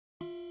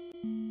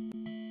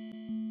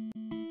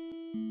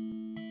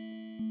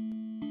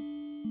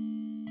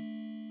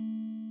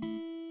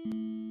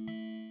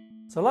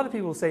So a lot of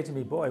people say to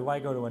me, boy, why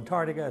go to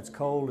Antarctica? It's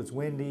cold, it's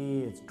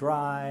windy, it's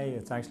dry,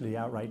 it's actually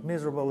outright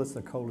miserable, it's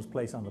the coldest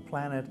place on the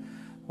planet.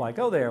 Why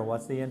go there?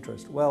 What's the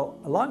interest? Well,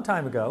 a long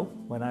time ago,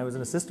 when I was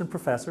an assistant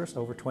professor,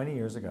 so over 20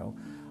 years ago,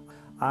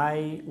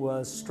 I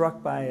was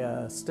struck by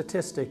a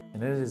statistic,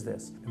 and it is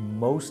this.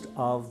 Most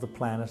of the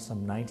planet,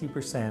 some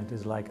 90%,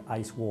 is like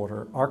ice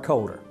water or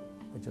colder,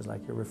 which is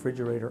like your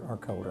refrigerator or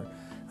colder.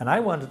 And I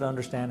wanted to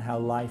understand how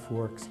life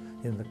works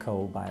in the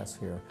cold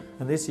biosphere.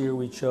 And this year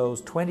we chose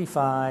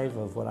 25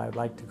 of what I'd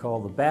like to call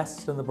the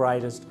best and the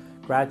brightest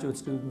graduate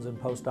students and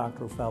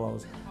postdoctoral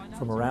fellows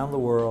from around the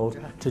world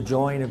to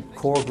join a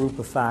core group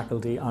of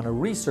faculty on a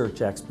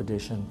research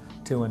expedition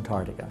to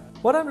Antarctica.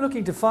 What I'm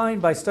looking to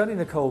find by studying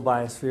the cold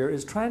biosphere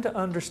is trying to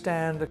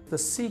understand the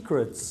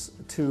secrets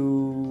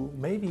to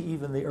maybe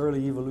even the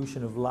early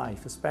evolution of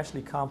life,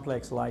 especially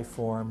complex life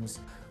forms.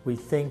 We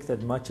think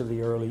that much of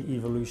the early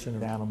evolution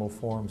of animal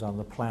forms on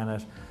the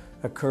planet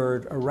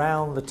occurred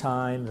around the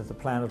time that the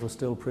planet was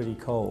still pretty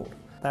cold.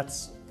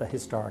 That's the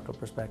historical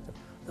perspective.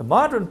 The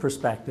modern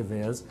perspective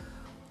is,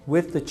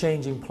 with the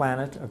changing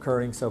planet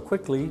occurring so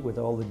quickly, with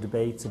all the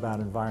debates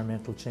about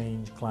environmental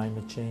change,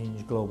 climate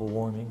change, global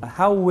warming,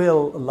 how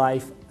will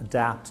life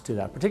adapt to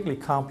that, particularly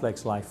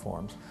complex life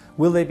forms?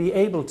 Will they be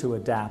able to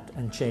adapt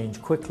and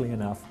change quickly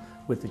enough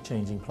with the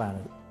changing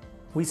planet?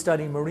 We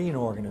study marine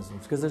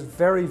organisms because there's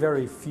very,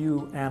 very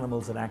few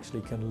animals that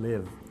actually can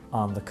live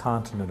on the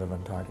continent of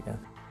Antarctica.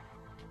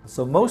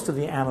 So most of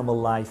the animal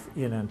life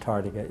in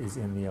Antarctica is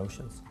in the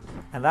oceans,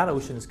 and that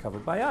ocean is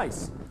covered by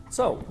ice.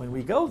 So when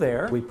we go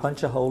there, we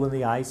punch a hole in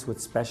the ice with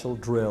special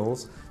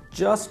drills,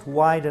 just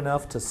wide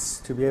enough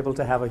to be able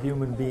to have a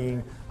human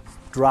being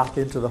drop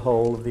into the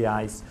hole of the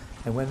ice.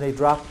 And when they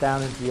drop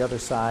down into the other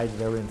side,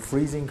 they're in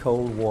freezing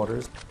cold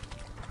waters.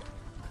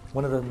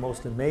 One of the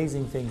most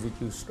amazing things that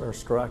you are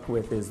struck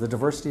with is the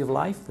diversity of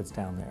life that's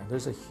down there.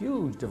 There's a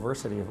huge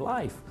diversity of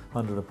life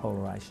under the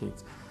polar ice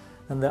sheets.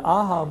 And the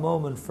aha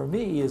moment for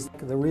me is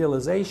the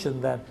realization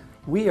that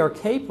we are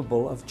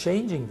capable of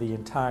changing the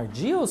entire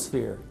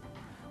geosphere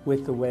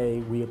with the way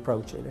we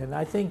approach it. And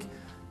I think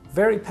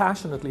very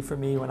passionately for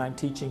me when I'm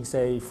teaching,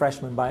 say,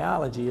 freshman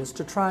biology, is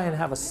to try and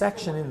have a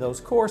section in those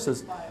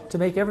courses to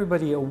make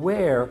everybody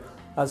aware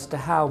as to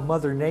how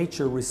Mother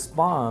Nature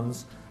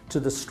responds to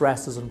the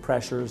stresses and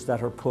pressures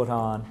that are put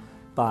on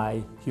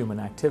by human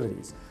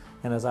activities.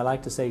 And as I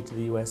like to say to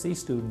the USC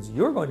students,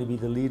 you're going to be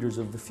the leaders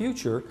of the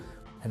future,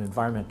 and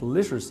environmental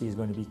literacy is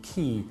going to be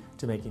key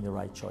to making the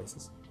right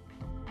choices.